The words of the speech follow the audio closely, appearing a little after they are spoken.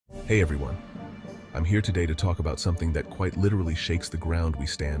Hey everyone, I'm here today to talk about something that quite literally shakes the ground we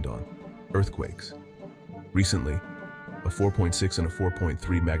stand on: earthquakes. Recently, a 4.6 and a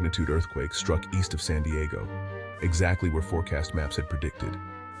 4.3 magnitude earthquake struck east of San Diego, exactly where forecast maps had predicted.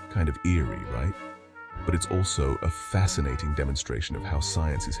 Kind of eerie, right? But it's also a fascinating demonstration of how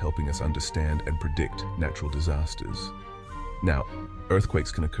science is helping us understand and predict natural disasters. Now,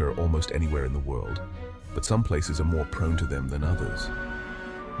 earthquakes can occur almost anywhere in the world, but some places are more prone to them than others.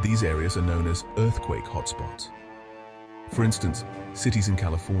 These areas are known as earthquake hotspots. For instance, cities in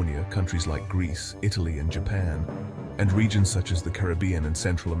California, countries like Greece, Italy, and Japan, and regions such as the Caribbean and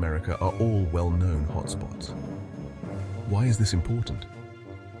Central America are all well-known hotspots. Why is this important?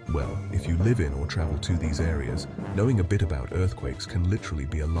 Well, if you live in or travel to these areas, knowing a bit about earthquakes can literally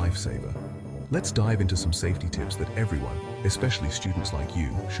be a lifesaver. Let's dive into some safety tips that everyone, especially students like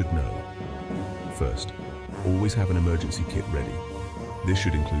you, should know. First, always have an emergency kit ready. This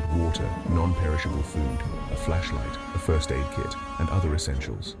should include water, non-perishable food, a flashlight, a first aid kit, and other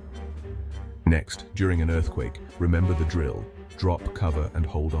essentials. Next, during an earthquake, remember the drill: drop, cover, and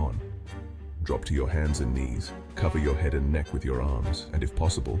hold on. Drop to your hands and knees, cover your head and neck with your arms, and if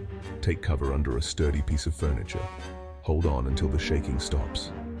possible, take cover under a sturdy piece of furniture. Hold on until the shaking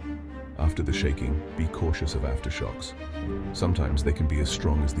stops. After the shaking, be cautious of aftershocks. Sometimes they can be as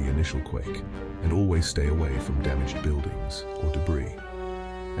strong as the initial quake, and always stay away from damaged buildings or debris.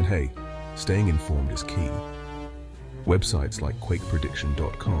 And hey, staying informed is key. Websites like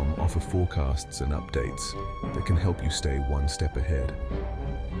quakeprediction.com offer forecasts and updates that can help you stay one step ahead.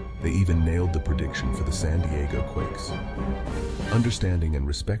 They even nailed the prediction for the San Diego quakes. Understanding and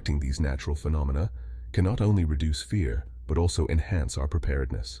respecting these natural phenomena can not only reduce fear, but also enhance our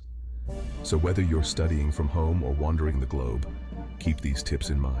preparedness. So whether you're studying from home or wandering the globe, keep these tips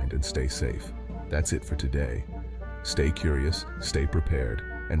in mind and stay safe. That's it for today. Stay curious, stay prepared,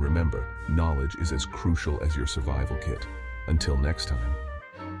 and remember, knowledge is as crucial as your survival kit. Until next time.